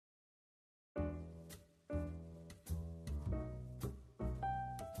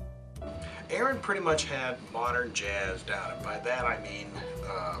Aaron pretty much had modern jazz down, and by that I mean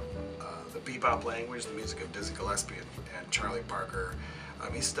the bebop language, the music of Dizzy Gillespie and Charlie Parker.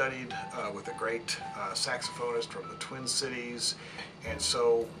 He studied with a great saxophonist from the Twin Cities, and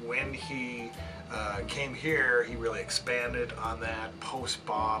so when he came here, he really expanded on that,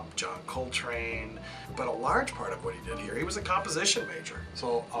 post-bop, John Coltrane, but a large part of what he did here, he was a composition major.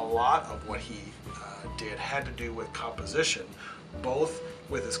 So a lot of what he did had to do with composition, both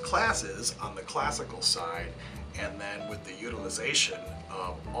with his classes on the classical side and then with the utilization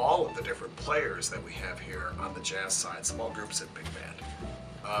of all of the different players that we have here on the jazz side, small groups and big band.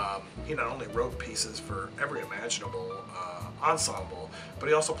 He not only wrote pieces for every imaginable ensemble, but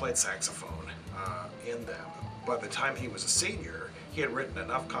he also played saxophone in them. By the time he was a senior, he had written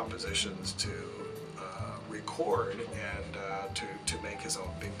enough compositions to record and to make his own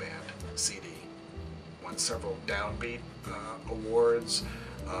big band CD. Won several Downbeat awards.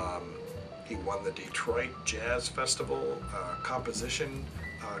 He won the Detroit Jazz Festival composition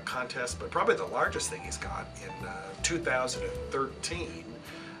contest, but probably the largest thing he's got in 2013,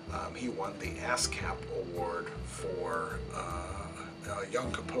 he won the ASCAP award for a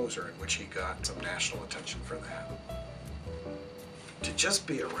young composer, in which he got some national attention for that. To just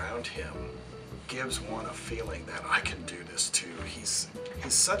be around him gives one a feeling that I can do this too. He's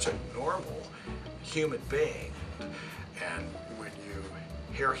such a normal human being, and when you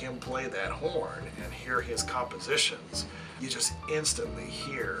hear him play that horn and hear his compositions, you just instantly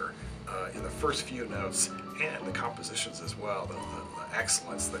hear in the first few notes, and the compositions as well, the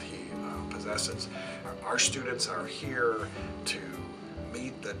excellence that he possesses. Our students are here to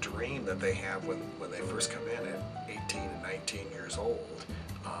meet the dream that they have when they first come in at 18 and 19 years old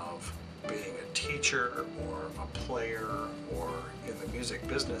of being a teacher or a player or in the music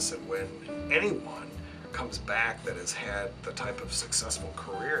business. And when anyone comes back that has had the type of successful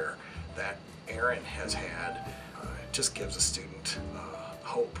career that Aaron has had, it just gives a student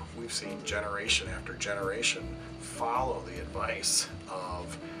hope. We've seen generation after generation follow the advice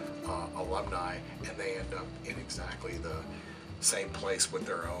of alumni, and they end up in exactly the same place with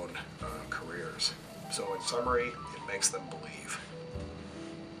their own careers. So in summary, it makes them believe.